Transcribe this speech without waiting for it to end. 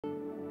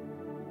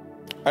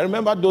I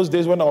remember those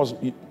days when I was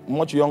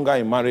much younger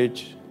in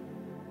marriage.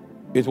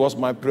 It was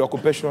my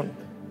preoccupation,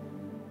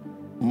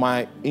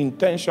 my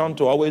intention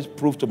to always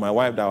prove to my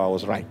wife that I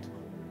was right.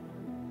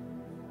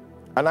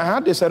 And I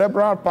had the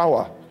cerebral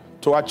power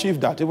to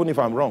achieve that, even if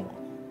I'm wrong.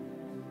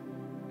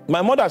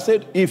 My mother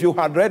said, if you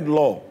had read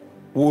law,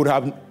 we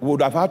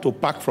would have had to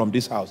pack from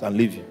this house and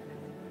leave you.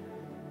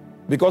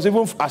 Because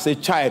even as a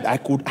child, I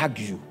could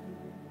argue.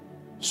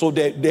 So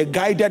they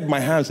guided my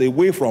hands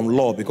away from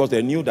law because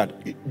they knew that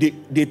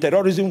the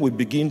terrorism would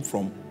begin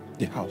from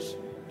the house.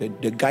 They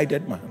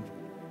guided my hands.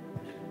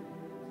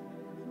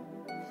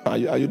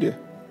 Are you there?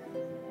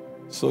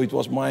 So it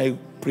was my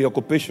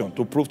preoccupation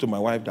to prove to my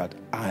wife that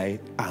I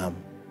am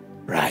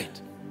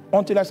right.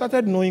 Until I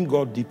started knowing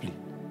God deeply.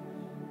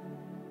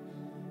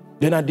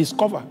 Then I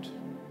discovered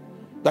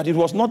that it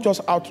was not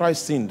just outright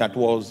sin that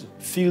was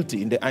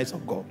filthy in the eyes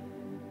of God.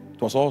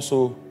 It was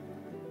also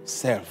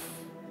self,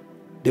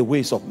 the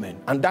ways of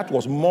men. And that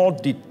was more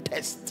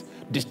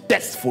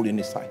distasteful in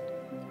his sight.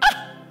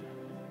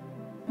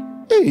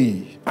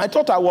 Hey, I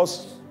thought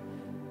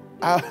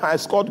I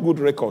scored good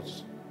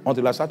records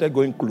until I started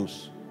going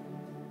close.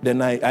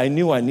 Then I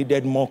knew I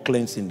needed more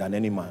cleansing than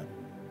any man.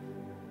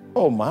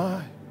 Oh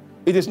my.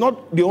 It is not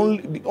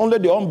only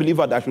the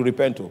unbeliever that should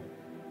repent to.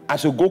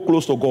 As you go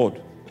close to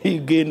God,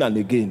 again and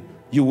again,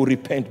 you will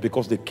repent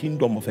because the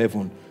kingdom of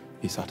heaven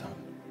is at hand.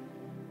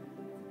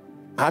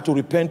 I had to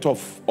repent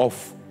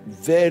of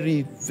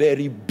very,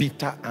 very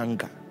bitter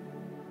anger.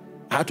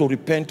 I had to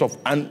repent of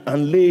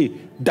and lay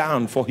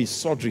down for his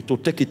surgery to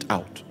take it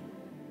out.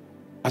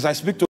 As I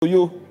speak to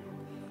you,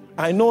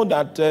 I know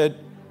that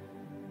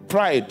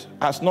pride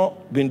has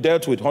not been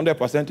dealt with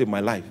 100% in my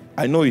life.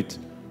 I know it.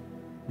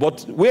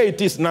 But where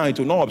it is now, it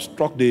will not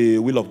obstruct the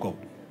will of God.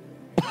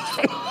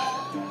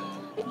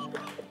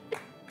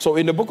 So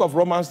in the book of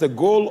Romans, the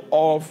goal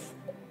of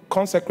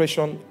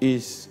consecration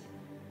is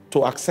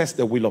to access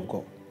the will of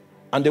God.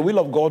 And the will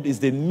of God is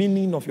the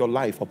meaning of your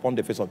life upon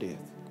the face of the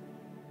earth.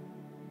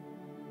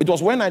 It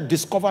was when I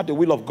discovered the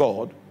will of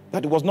God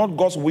that it was not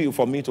God's will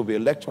for me to be a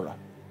lecturer,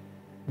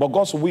 but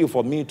God's will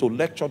for me to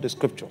lecture the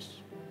scriptures.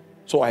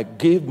 So I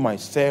gave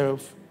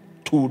myself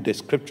to the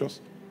scriptures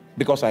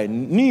because I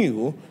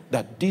knew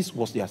that this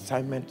was the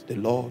assignment the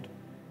Lord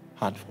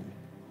had for me.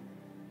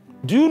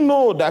 Do you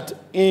know that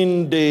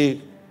in the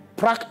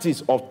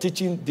practice of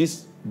teaching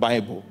this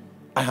Bible,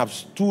 I have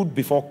stood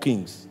before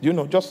kings? Do you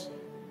know?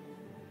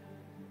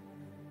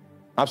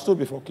 I've stood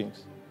before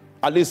kings.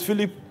 At least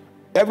Philip,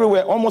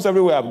 everywhere, almost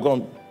everywhere I've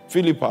gone,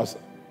 Philip has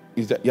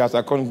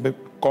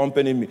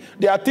accompanied me.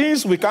 There are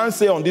things we can't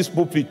say on this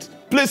pulpit,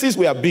 places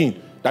we have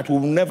been, that we'll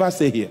never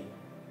say here.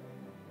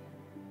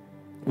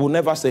 We'll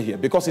never say here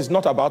because it's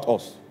not about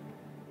us.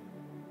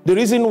 The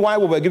reason why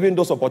we were given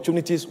those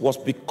opportunities was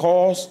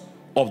because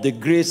of the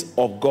grace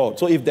of God.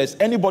 So if there's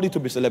anybody to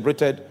be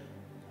celebrated,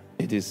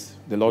 it is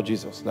the Lord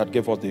Jesus that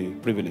gave us the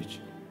privilege.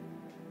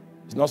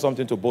 It's not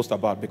something to boast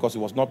about because it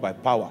was not by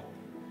power.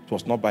 It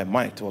was not by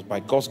might. It was by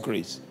God's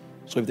grace.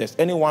 So if there's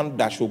anyone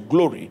that should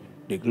glory,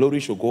 the glory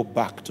should go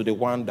back to the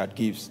one that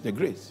gives the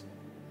grace.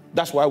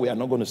 That's why we are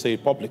not going to say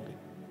it publicly.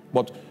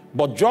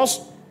 But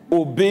just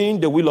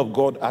obeying the will of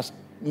God has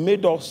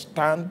made us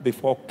stand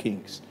before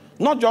kings.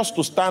 Not just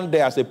to stand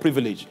there as a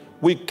privilege.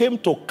 We came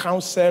to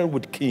counsel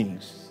with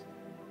kings.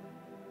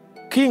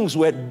 Kings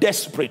were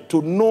desperate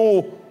to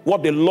know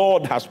what the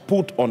Lord has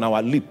put on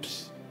our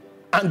lips.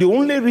 And the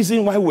only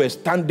reason why we're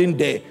standing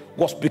there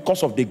was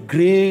because of the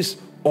grace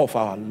of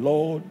our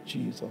Lord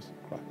Jesus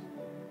Christ.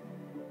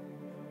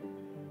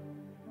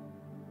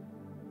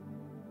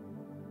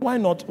 Why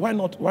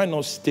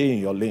not stay in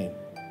your lane?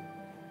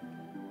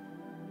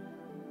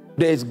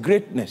 There is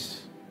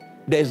greatness.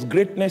 There is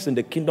greatness in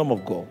the kingdom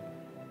of God.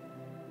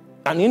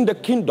 And in the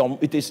kingdom,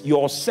 it is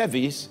your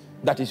service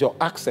that is your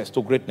access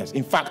to greatness.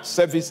 In fact,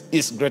 service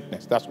is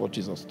greatness. That's what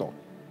Jesus taught.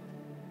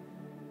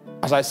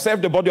 As I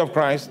serve the body of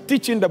Christ,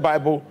 teaching the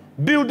Bible,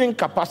 building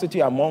capacity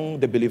among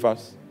the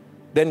believers,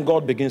 then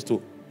God begins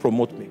to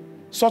promote me.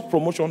 Such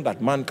promotion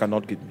that man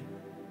cannot give me.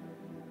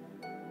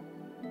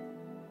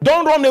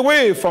 Don't run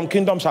away from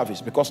kingdom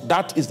service because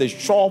that is the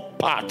sure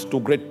path to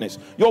greatness.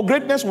 Your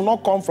greatness will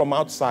not come from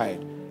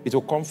outside. It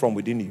will come from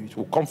within you. It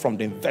will come from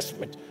the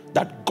investment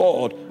that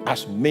God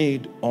has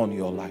made on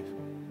your life.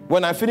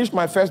 When I finished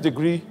my first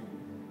degree,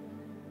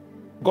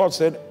 God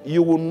said,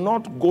 you will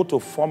not go to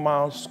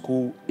formal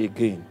school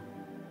again.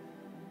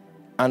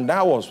 And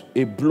that was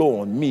a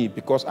blow on me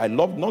because I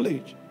love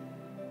knowledge.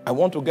 I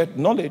want to get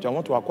knowledge. I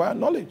want to acquire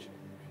knowledge.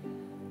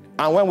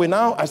 And when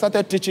I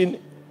started teaching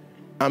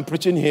and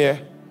preaching here,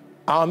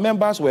 our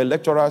members were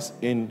lecturers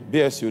in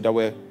BSU that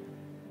were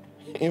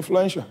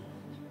influential.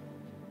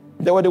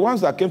 They were the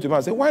ones that came to me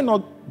and said, why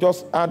not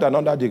just add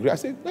another degree? I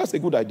said, that's a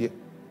good idea.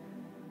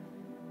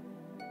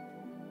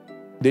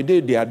 The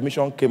day the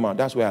admission came out,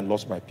 that's where I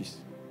lost my peace.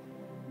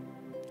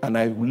 And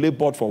I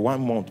labored for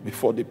 1 month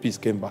before the peace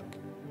came back.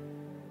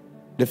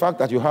 The fact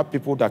that you have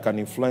people that can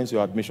influence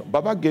your admission.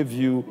 Baba gave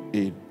you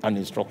an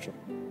instruction.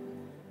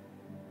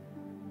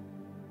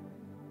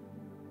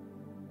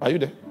 Are you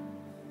there?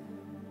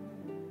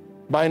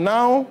 By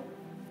now,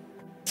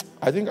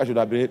 I think I should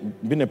have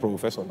been a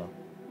professor now.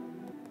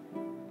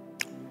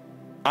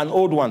 An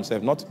old one, sir,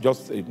 not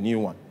just a new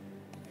one.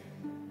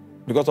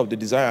 Because of the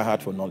desire I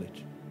had for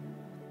knowledge.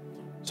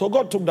 So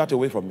God took that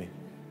away from me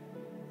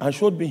and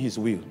showed me his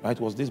will. It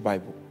was this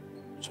Bible.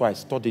 So I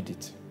studied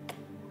it.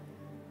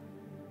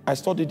 I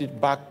studied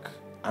it back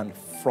and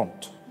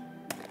front.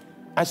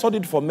 I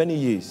studied for many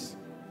years.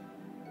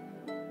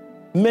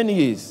 Many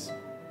years.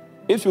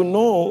 If you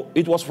know,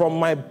 it was from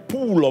my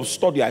pool of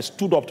study I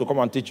stood up to come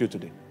and teach you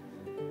today.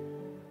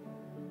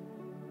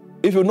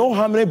 If you know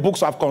how many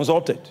books I've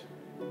consulted,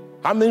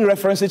 how many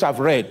references I've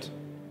read,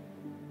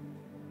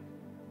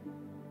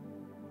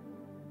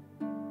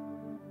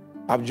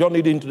 I've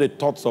journeyed into the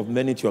thoughts of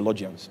many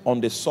theologians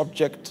on the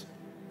subject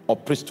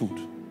of priesthood.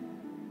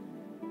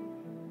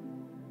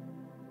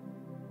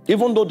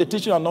 Even though the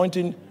teaching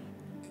anointing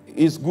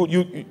is good,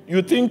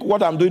 you think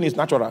what I'm doing is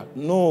natural.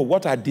 No,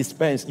 what I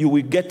dispense, you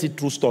will get it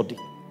through study.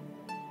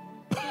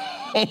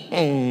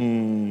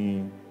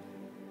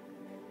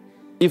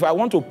 If I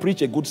want to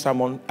preach a good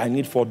sermon, I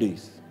need 4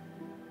 days.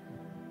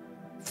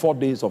 4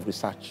 days of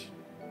research.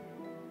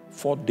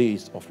 4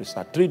 days of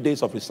research. 3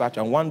 days of research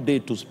and 1 day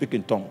to speak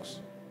in tongues.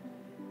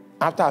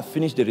 After I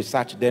finish the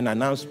research, then I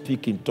now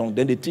speak in tongues.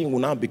 Then the thing will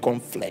now become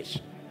flesh.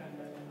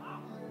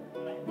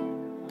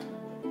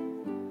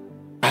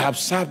 I have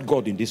served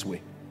God in this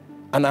way.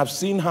 And I've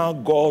seen how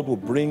God will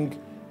bring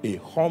a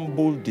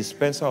humble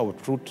dispenser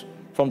of truth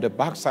from the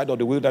backside of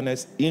the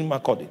wilderness in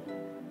Makurdi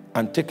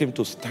and take him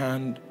to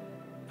stand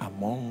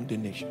among the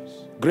nations.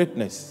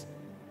 Greatness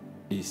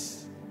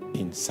is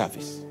in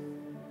service.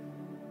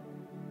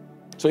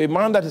 So a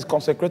man that is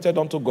consecrated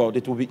unto God,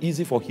 it will be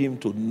easy for him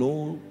to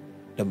know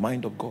the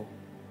mind of God.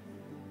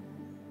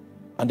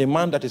 And a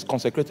man that is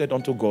consecrated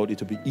unto God,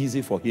 it will be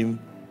easy for him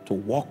to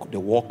walk the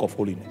walk of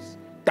holiness.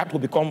 That will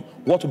become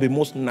what will be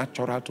most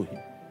natural to him.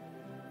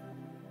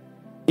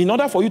 In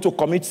order for you to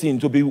commit sin,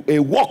 to be a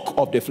work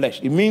of the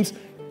flesh, it means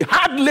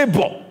hard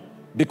labor,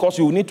 because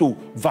you need to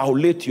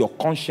violate your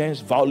conscience,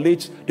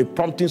 violate the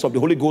promptings of the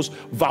Holy Ghost,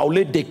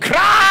 violate the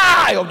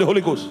cry of the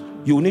Holy Ghost.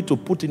 You need to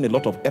put in a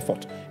lot of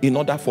effort in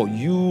order for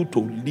you to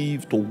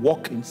live, to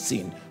walk in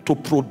sin, to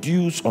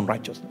produce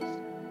unrighteousness.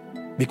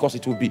 Because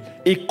it will be,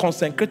 a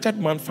consecrated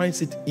man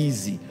finds it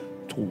easy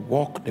to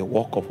walk the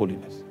walk of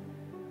holiness.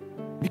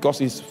 Because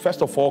he's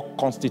first of all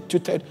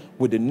constituted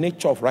with the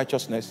nature of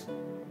righteousness,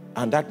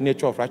 and that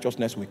nature of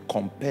righteousness will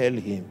compel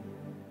him.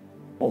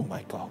 Oh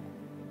my God.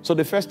 So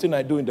the first thing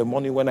I do in the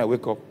morning when I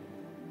wake up,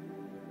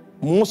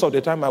 most of the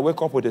time I wake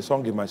up with a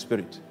song in my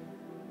spirit.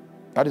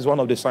 That is one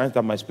of the signs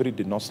that my spirit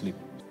did not sleep.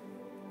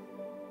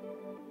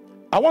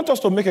 I want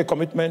us to make a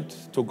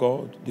commitment to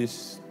God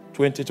this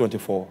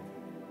 2024.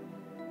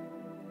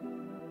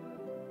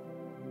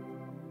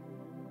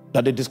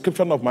 That the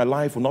description of my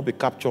life will not be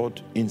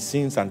captured in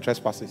sins and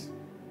trespasses,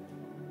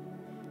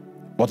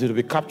 but it will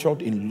be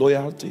captured in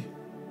loyalty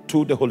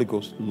to the Holy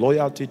Ghost,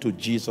 loyalty to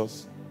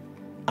Jesus,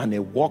 and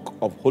a walk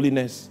of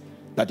holiness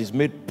that is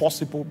made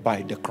possible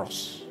by the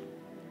cross.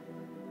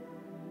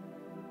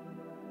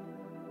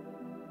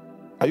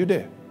 Are you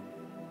there?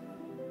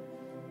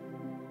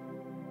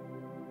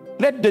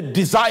 Let the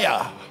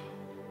desire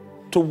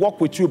to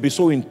walk with you be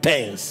so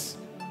intense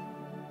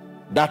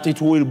that it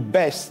will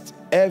best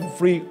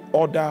every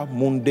other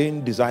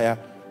mundane desire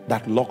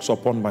that locks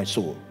upon my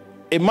soul.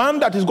 A man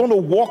that is going to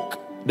walk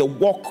the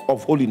walk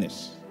of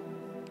holiness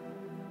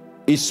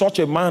is such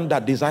a man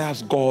that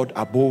desires God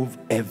above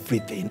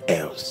everything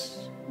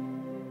else.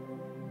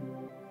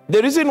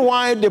 The reason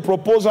why the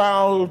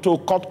proposal to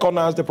cut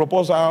corners, the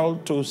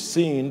proposal to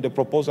sin, the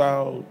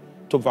proposal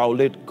to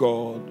violate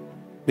God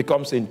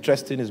becomes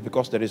interesting is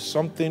because there is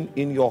something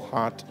in your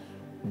heart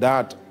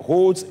that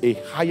holds a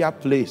higher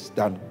place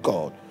than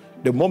God.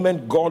 The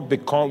moment God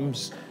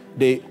becomes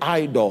the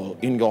idol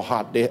in your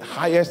heart, the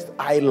highest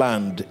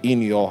island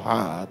in your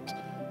heart,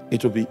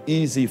 it will be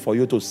easy for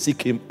you to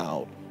seek him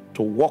out,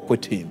 to walk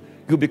with him.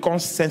 You become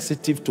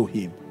sensitive to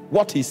him.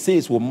 What he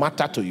says will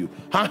matter to you.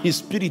 How his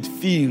spirit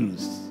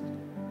feels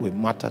will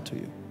matter to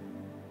you.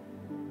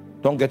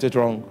 Don't get it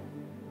wrong.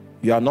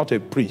 You are not a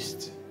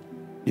priest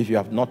if you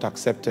have not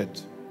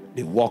accepted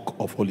the work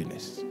of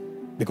holiness.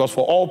 Because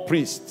for all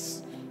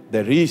priests,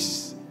 there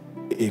is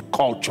a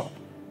culture,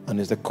 and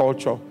it's the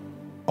culture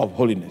of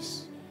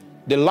holiness.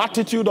 The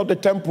latitude of the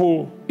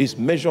temple is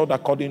measured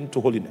according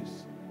to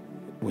holiness.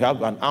 We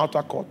have an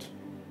outer court,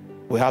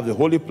 we have the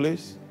holy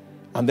place,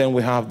 and then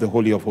we have the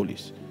Holy of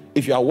Holies.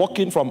 If you are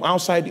walking from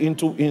outside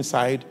into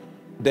inside,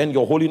 then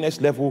your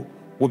holiness level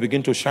will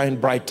begin to shine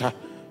brighter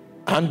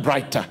and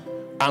brighter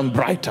and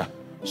brighter,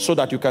 so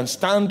that you can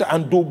stand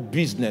and do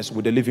business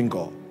with the living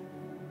God.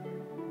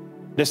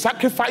 The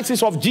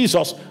sacrifices of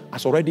Jesus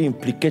has already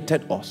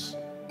implicated us.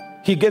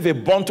 He gave a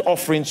burnt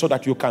offering so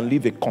that you can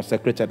live a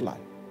consecrated life.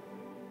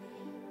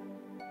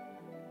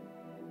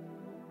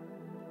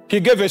 He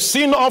gave a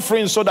sin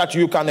offering so that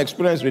you can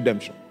experience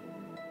redemption.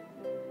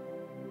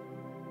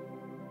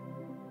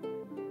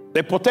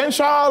 The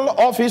potential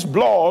of his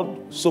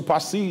blood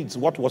supersedes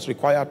what was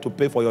required to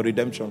pay for your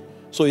redemption.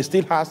 So he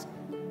still has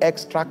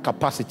extra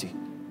capacity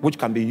which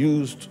can be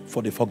used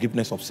for the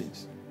forgiveness of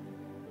sins.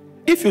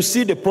 If you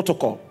see the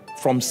protocol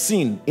from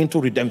sin into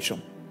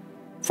redemption,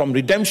 from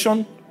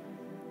redemption,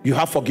 you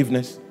have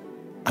forgiveness,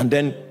 and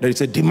then there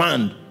is a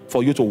demand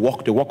for you to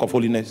walk the walk of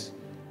holiness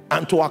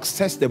and to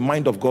access the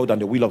mind of God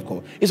and the will of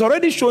God. It's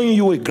already showing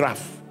you a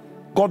graph.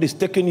 God is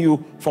taking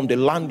you from the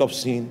land of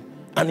sin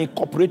and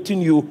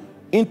incorporating you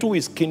into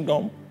his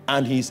kingdom,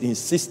 and he's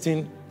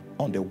insisting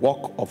on the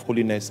walk of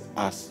holiness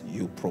as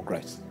you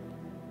progress.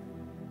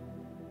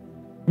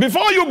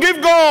 Before you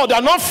give God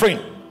an offering,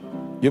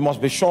 you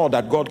must be sure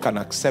that God can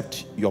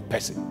accept your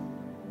person.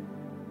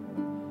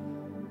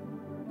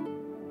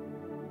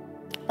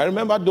 I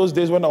remember those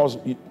days when I was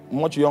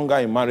much younger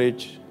in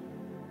marriage.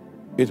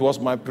 It was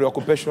my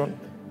preoccupation,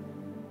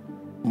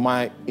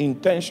 my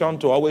intention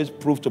to always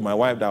prove to my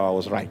wife that I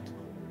was right.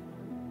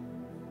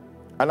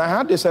 And I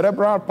had the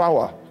cerebral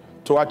power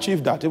to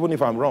achieve that, even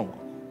if I'm wrong.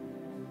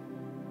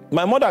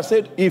 My mother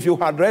said, if you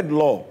had read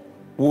law,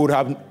 we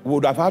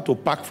would have had to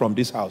pack from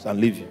this house and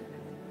leave you.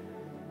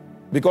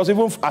 Because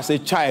even as a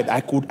child,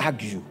 I could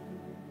argue.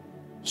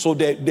 So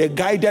they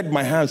guided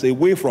my hands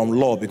away from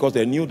law because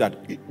they knew that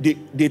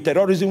the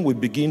terrorism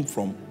would begin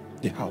from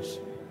the house.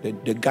 They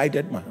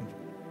guided my hands.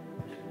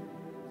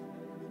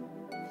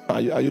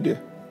 Are you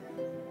there?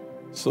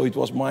 So it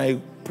was my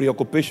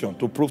preoccupation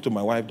to prove to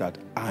my wife that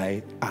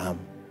I am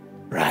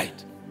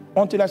right.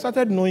 Until I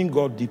started knowing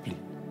God deeply.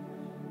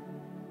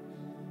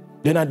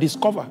 Then I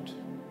discovered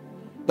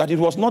that it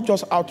was not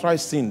just outright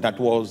sin that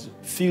was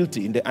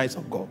filthy in the eyes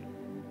of God.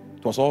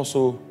 It was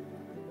also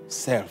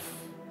self,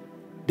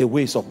 the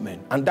ways of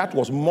men. And that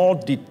was more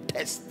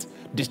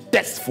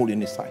distasteful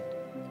in his sight.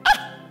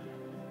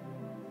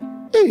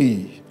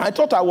 Hey, I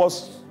thought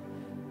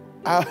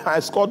I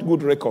scored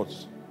good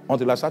records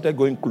until I started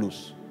going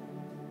close.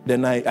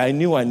 Then I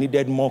knew I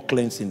needed more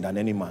cleansing than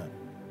any man.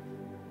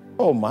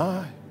 Oh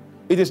my.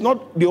 It is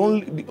not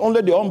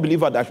only the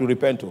unbeliever that should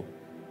repent to.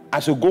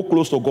 As you go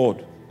close to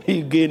God,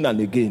 again and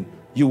again,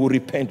 you will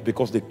repent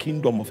because the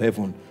kingdom of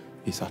heaven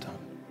is at hand.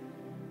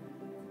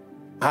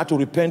 I had to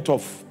repent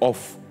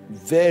of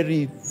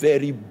very,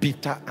 very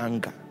bitter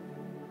anger.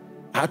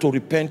 I had to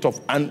repent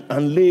of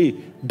and lay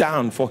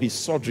down for his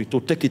surgery to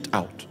take it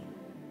out.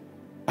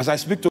 As I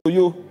speak to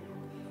you,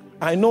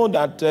 I know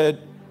that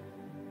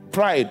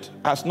pride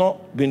has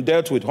not been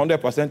dealt with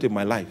 100% in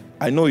my life.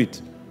 I know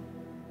it.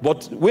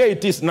 But where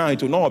it is now,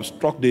 it will not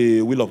obstruct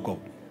the will of God.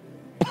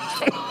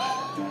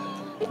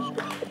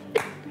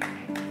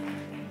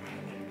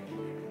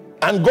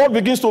 And God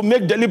begins to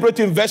make deliberate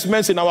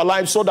investments in our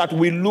lives so that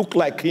we look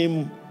like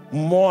him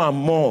more and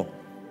more.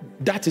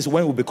 That is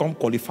when we become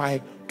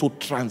qualified to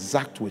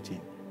transact with him.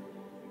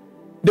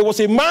 There was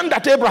a man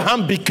that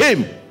Abraham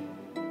became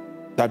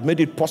that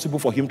made it possible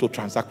for him to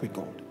transact with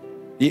God.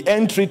 He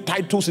earned 3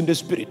 titles in the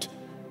spirit.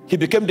 He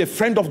became the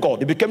friend of God.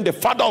 He became the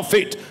father of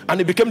faith. And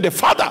he became the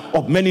father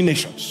of many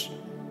nations.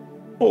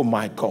 Oh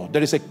my God.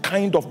 There is a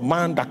kind of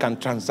man that can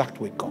transact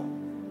with God.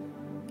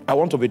 I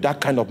want to be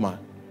that kind of man.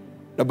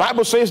 The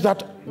Bible says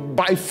that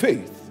by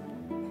faith,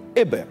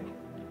 Abel,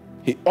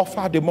 he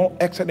offered a more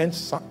excellent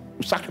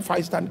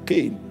sacrifice than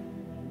Cain,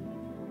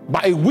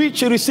 by which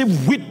he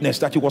received witness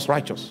that he was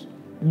righteous.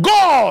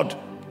 God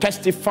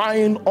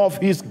testifying of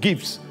his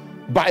gifts,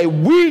 by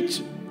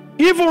which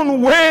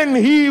even when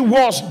he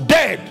was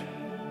dead,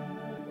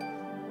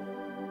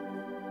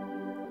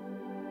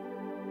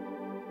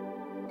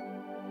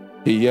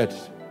 he yet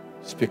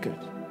speaketh.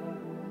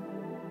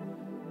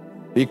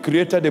 He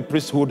created a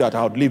priesthood that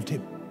outlived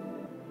him.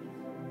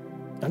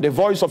 And the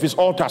voice of his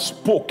altar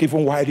spoke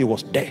even while he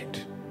was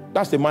dead.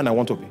 That's the man I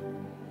want to be.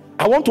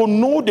 I want to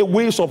know the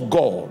ways of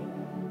God.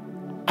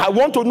 I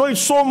want to know it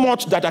so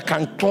much that I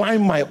can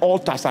climb my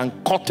altars and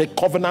cut a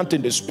covenant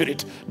in the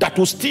spirit that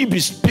will still be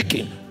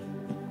speaking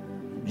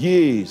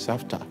years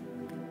after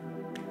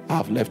I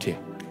have left here.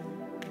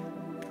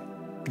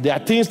 There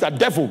are things that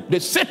the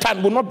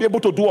Satan will not be able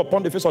to do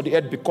upon the face of the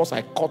earth because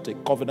I cut a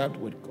covenant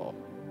with God.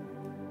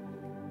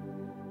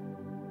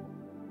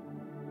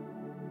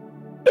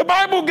 The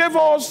Bible gave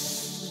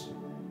us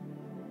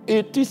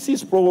a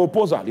thesis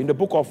proposal in the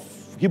book of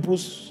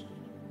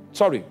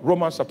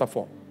Romans chapter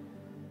 4.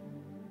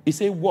 He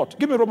said what?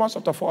 Give me Romans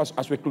chapter 4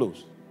 as we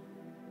close.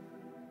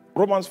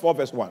 Romans 4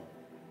 verse 1.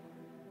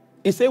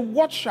 He said,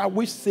 what shall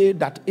we say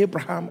that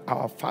Abraham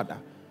our father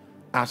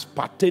as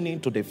pertaining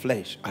to the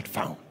flesh had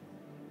found?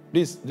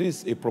 This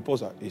is a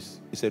proposal.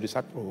 It's a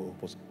research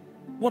proposal.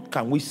 What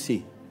can we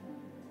say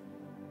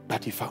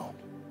that he found?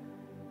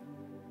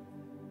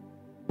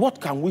 What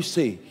can we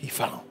say he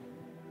found?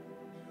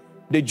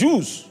 The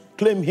Jews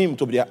claim him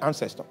to be their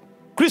ancestor.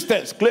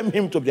 Christians claim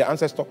him to be their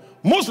ancestor.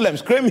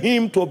 Muslims claim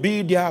him to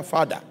be their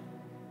father.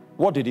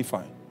 What did he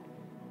find?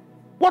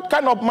 What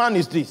kind of man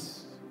is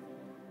this?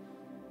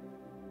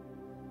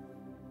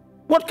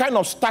 What kind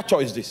of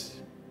stature is this?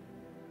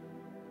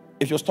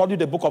 If you study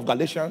the book of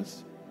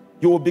Galatians,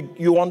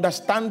 you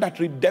understand that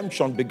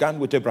redemption began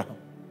with Abraham.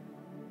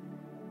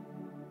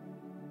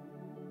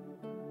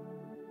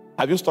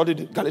 Have you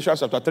studied Galatians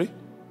chapter 3?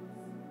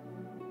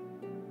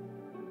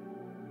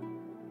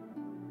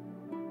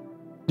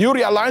 Do you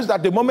realize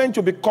that the moment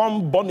you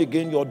become born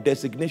again, your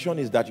designation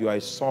is that you are a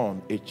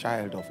son, a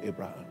child of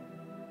Abraham?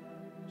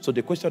 So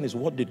the question is,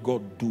 what did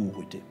God do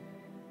with him?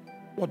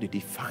 What did he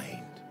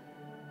find?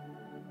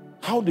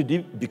 How did he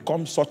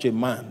become such a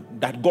man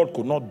that God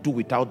could not do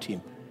without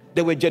him?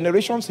 There were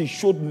generations he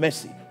showed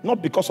mercy,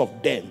 not because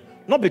of them,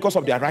 not because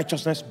of their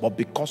righteousness, but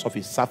because of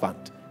his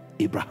servant,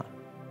 Abraham.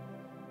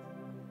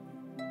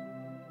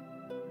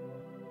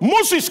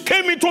 Moses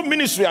came into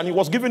ministry and he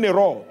was given a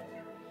rod.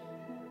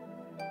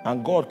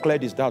 And God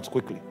cleared his doubts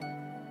quickly.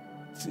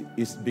 See,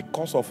 it's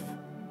because of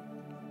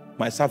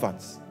my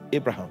servants,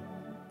 Abraham,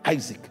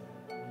 Isaac,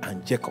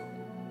 and Jacob.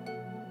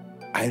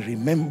 I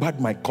remembered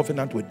my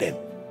covenant with them.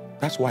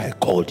 That's why I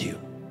called you.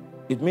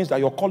 It means that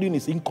your calling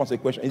is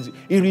inconsequential.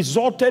 It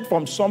resulted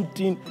from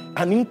something,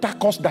 an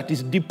intercourse that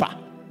is deeper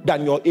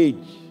than your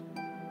age.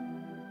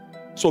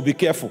 So be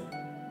careful.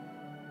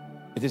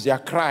 It is their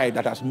cry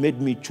that has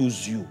made me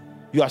choose you.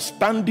 You are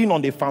standing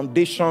on the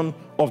foundation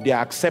of their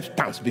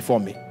acceptance before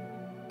me.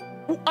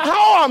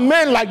 How are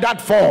men like that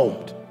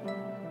formed?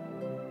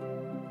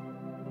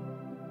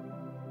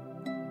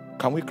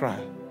 Can we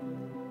cry?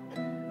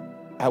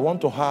 I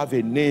want to have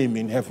a name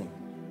in heaven.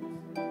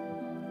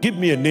 Give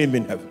me a name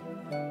in heaven.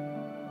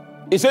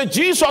 He said,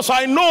 Jesus,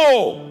 I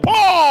know.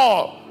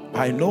 Paul,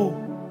 I know.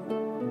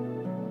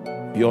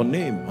 Your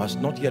name has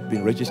not yet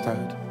been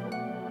registered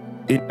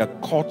in the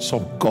courts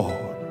of God.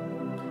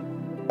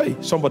 Hey,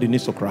 somebody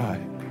needs to cry.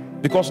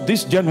 Because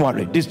this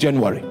January,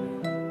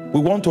 we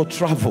want to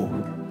travel.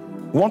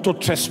 We want to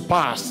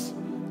trespass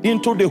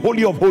into the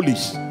Holy of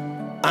Holies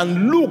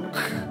and look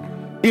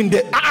in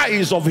the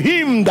eyes of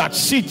him that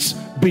sits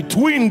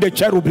between the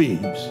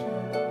cherubims.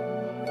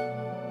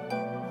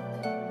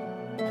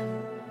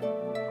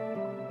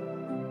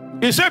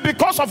 He said,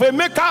 because of a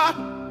maker,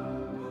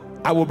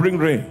 I will bring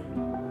rain.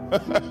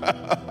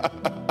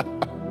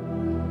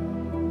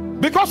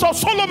 Because of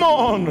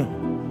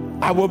Solomon,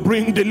 I will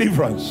bring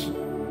deliverance.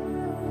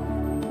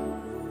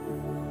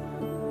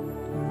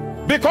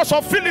 Because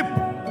of Philip,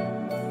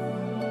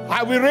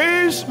 I will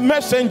raise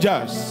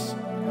messengers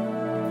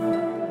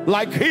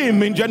like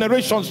him in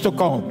generations to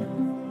come.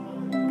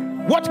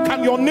 What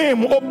can your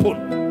name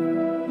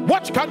open?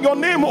 What can your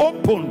name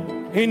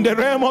open in the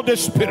realm of the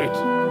spirit?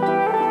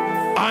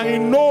 I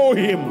know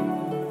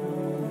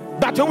him.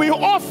 That he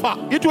will offer,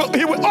 he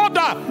will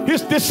order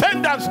his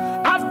descendants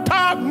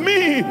after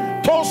me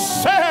to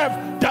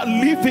serve the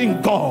living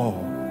God.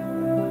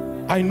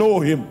 I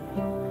know him.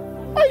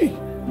 Hey.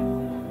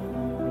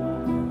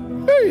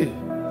 Hey.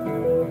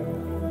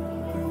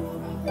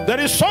 There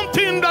is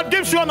something that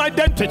gives you an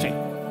identity.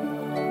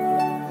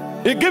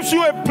 It gives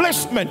you a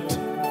placement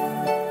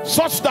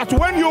such that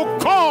when you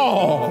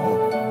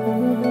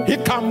call, he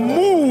can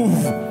move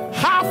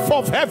half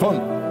of heaven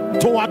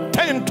to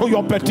attend to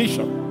your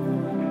petition.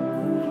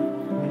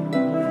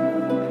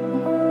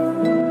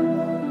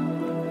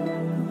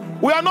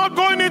 We are not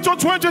going into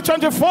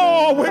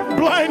 2024 with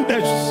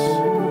blindness.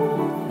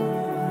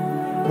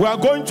 We are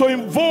going to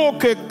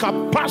invoke a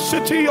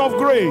capacity of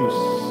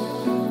grace.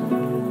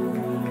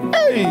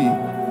 Hey,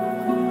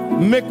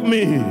 make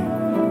me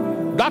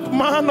that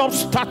man of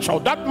stature,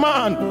 that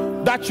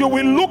man that you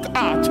will look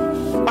at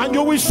and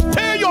you will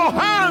stay your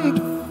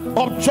hand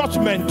of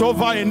judgment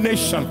over a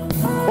nation,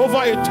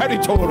 over a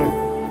territory.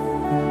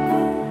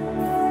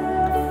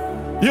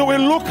 You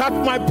will look at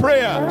my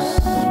prayers,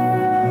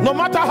 no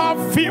matter how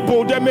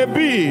feeble they may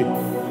be,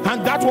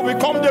 and that will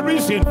become the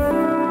reason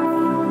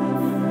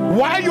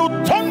why you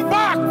turn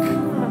back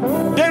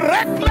the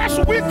reckless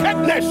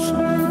wickedness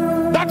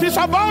that is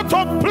about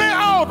to play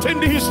out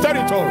in his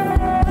territory.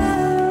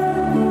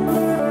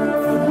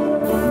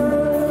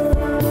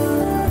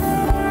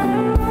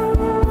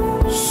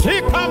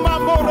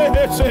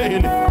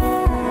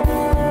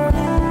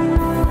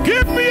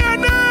 Give me a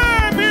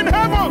name in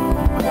heaven.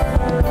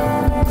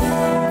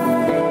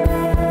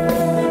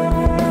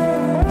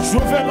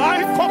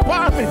 Juvelai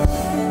Kopami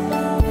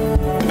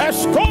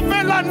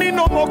Escomela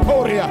Nino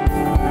Mokoria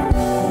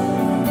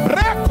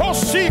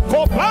Brekosi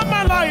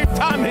Kopama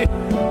Laitami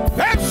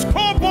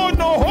Escobo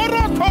no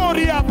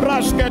Horokoria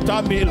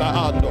Brasketa Mila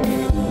Ando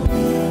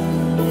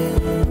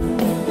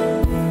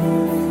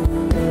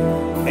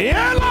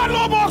Yela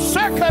Lobo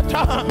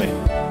Seketami.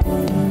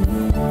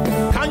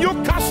 Can you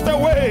cast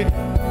away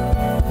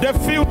the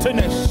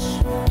filthiness?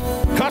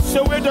 Cast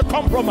away the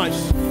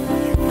compromise.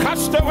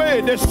 Cast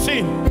away the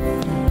sin.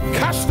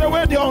 Cast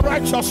away the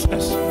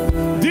unrighteousness.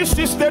 This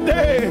is the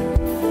day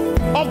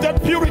of the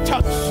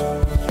Puritans,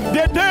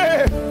 the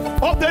day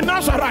of the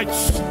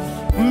Nazarites,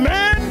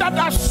 men that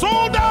are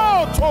sold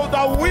out to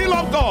the will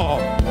of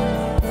God.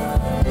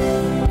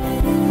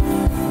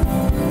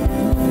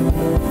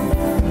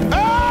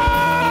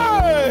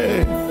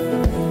 Hey!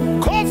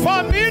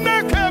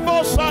 Kofamine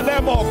kebo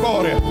salemo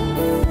kore.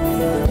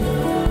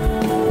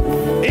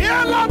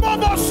 Yela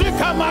bobo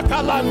sika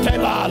makalante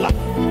lala.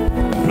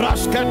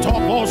 Rasketo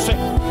bose.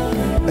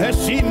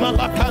 Esima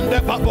la kande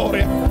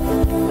baboria.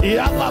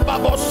 Yalla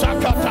babo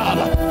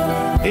sakatala.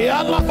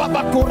 Yalla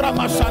babakura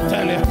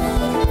masantelia.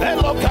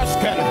 Elo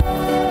kaskele.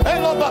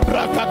 Elo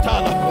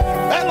Brakatala,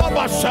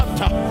 Eloba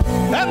Santa,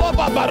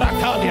 Eloba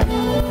Barakalia,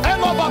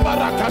 Eloba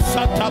Baraka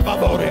Santa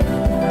Babore.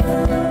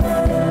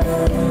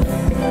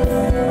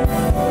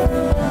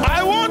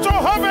 I want to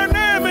have a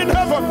name in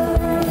heaven.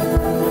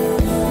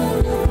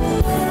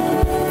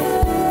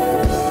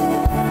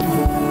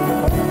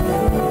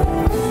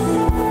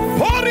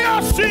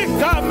 Poria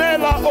Sika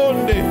Mela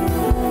Onde.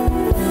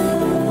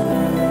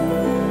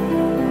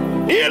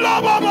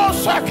 Ilabamo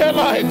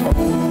Sakelaito.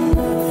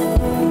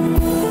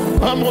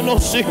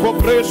 Amonosiko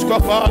Preska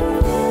Fa.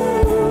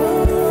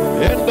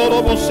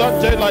 Endorobo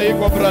Sante la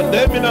Iko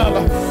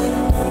Brandeminala.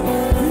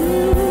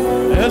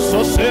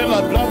 Eso se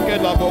la blanque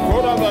la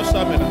bocora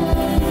basamena.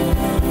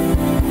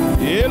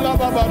 Ela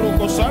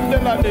babaruko sande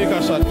la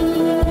nega sande.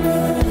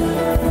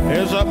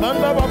 Esa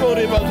manda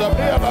babori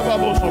bazabria la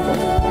babosoko.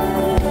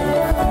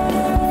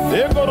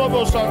 Ego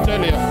robo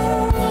santelia.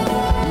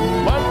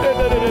 Mande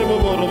de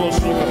bobo robo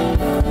suka.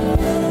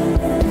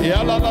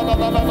 Ya la la la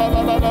la la la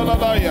la la la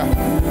la ya.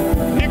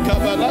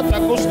 Nikabalata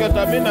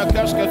kusketa mina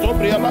kasketa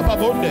obria la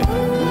babonde.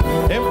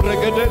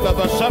 Empregede la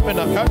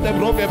basamena kande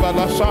broge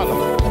balasala.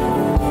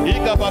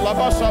 Iga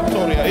balaba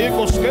santoria,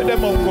 ego skede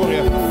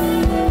monkoria.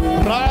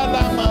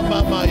 Rala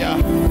mama maya.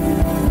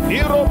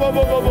 Iro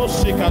bobo bobo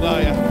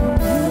sikadaya.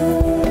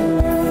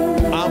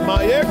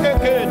 Amayeke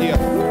kedia.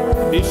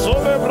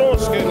 Isove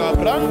broske la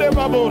brande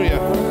baboria.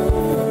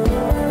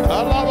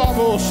 Alaba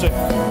bose.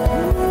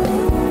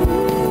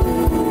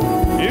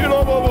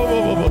 Iro bobo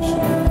bobo bos.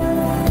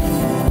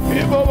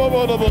 Ibo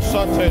bobo bobo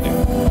santeni.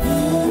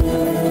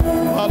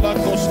 Ala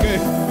koske.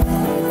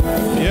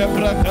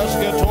 Yebra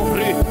kaske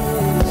topri.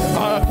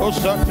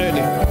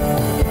 Akosanteli,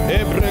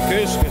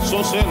 Ebrekeske,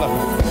 Sosela,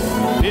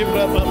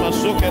 Ibra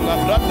Mamasuke, La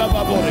Branda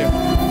Baboria.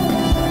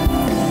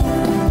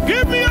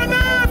 Give me a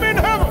name in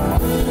heaven.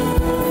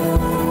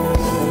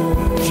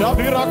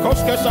 Shabira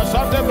Koske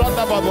Sasante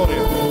Branda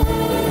Baboria.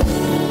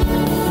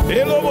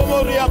 Elo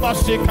Boboria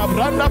Masika,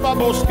 Branda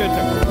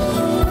Baboskete.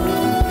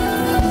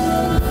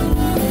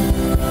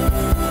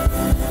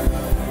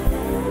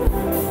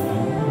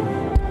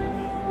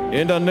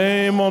 In the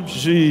name of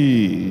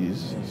Jesus.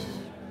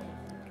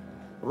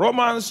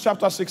 Romans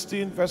chapter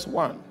 16, verse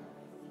 1.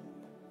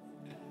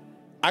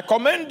 I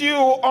commend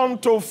you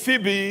unto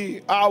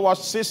Phoebe, our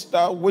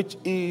sister, which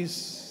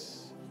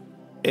is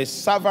a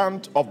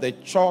servant of the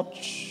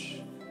church,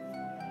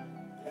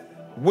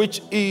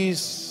 which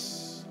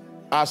is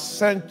a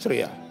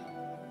centuria,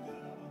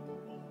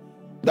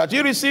 that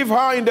ye receive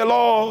her in the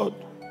Lord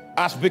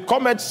as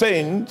becometh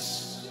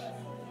saints,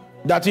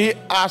 that ye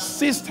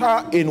assist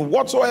her in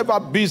whatsoever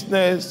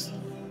business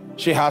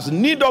she has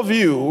need of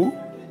you,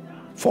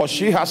 for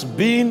she has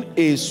been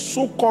a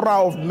succorer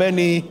of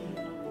many,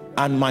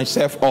 and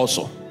myself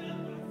also.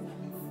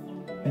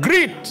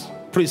 Greet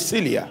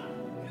Priscilla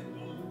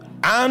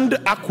and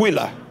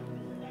Aquila,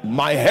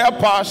 my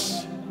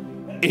helpers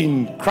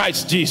in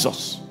Christ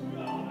Jesus,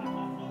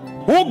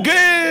 who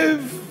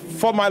gave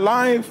for my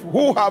life,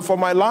 who have for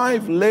my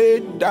life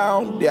laid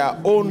down their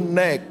own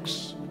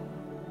necks,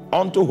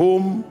 unto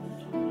whom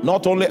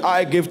not only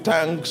I give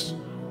thanks,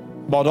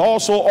 but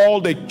also all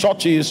the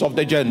churches of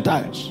the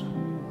Gentiles.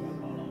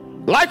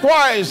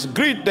 Likewise,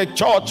 greet the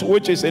church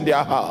which is in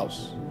their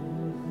house.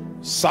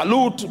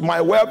 Salute my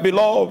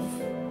well-beloved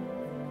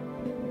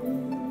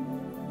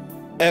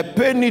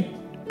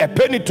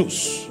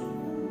Epaenetus,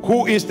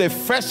 who is the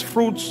first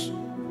fruits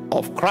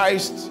of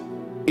Christ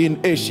in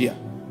Asia.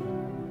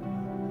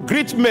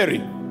 Greet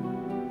Mary,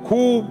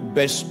 who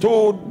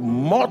bestowed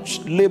much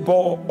labor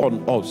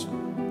on us.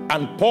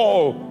 And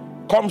Paul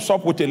comes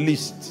up with a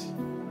list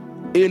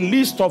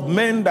of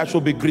men that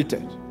should be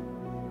greeted.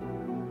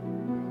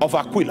 Of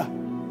Aquila,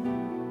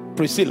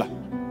 Priscilla,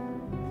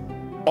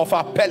 of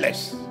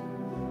Apelles.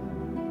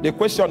 The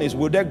question is,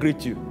 will they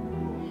greet you?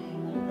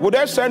 Will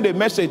they send a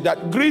message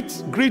that greet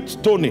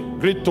Tony,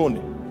 greet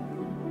Tony?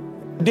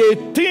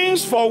 The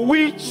things for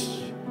which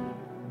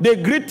the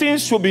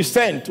greetings should be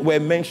sent were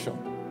mentioned.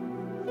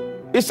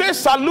 It says,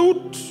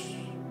 salute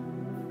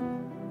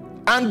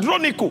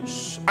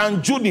Andronicus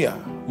and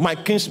Junia, my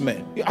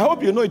kinsmen. I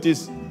hope you know it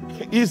is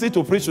easy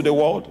to preach to the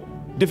world,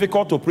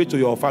 difficult to preach to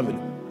your family.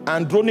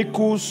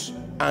 Andronicus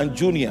and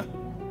Junia,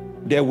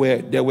 they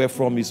were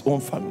from his own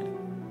family.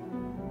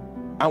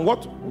 And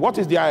what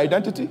is their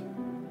identity?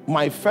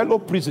 My fellow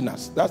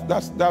prisoners.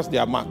 That's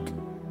their mark.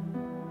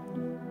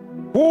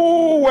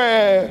 Who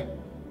were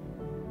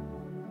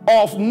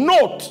of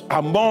note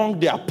among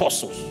the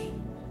apostles.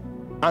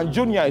 And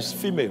Junia is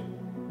female.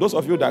 Those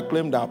of you that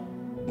claim that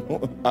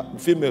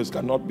females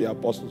cannot be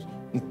apostles,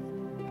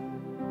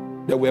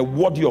 they were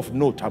worthy of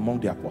note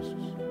among the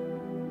apostles.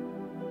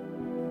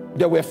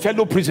 They were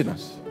fellow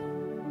prisoners.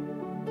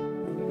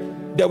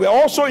 They were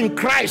also in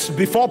Christ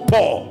before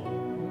Paul.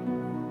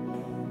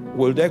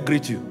 Will they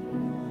greet you?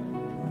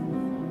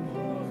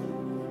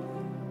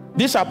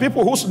 These are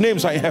people whose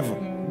names are in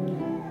heaven.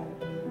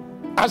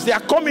 As they are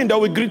coming, they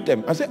will greet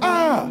them and say,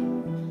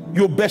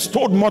 you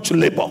bestowed much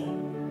labor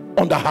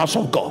on the house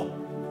of God.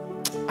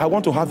 I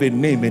want to have a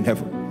name in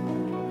heaven.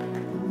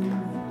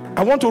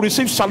 I want to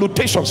receive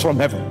salutations from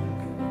heaven.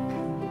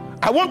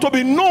 I want to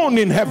be known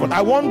in heaven.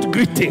 I want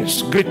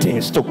greetings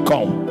to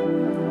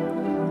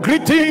come.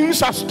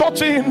 Greetings are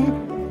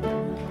starting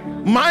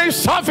my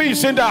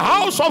service in the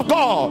house of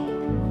God.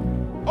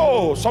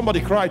 Oh,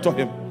 somebody cry to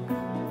him.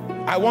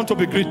 I want to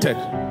be greeted.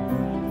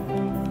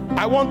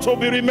 I want to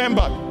be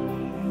remembered.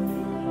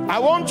 I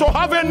want to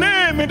have a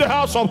name in the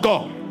house of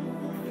God.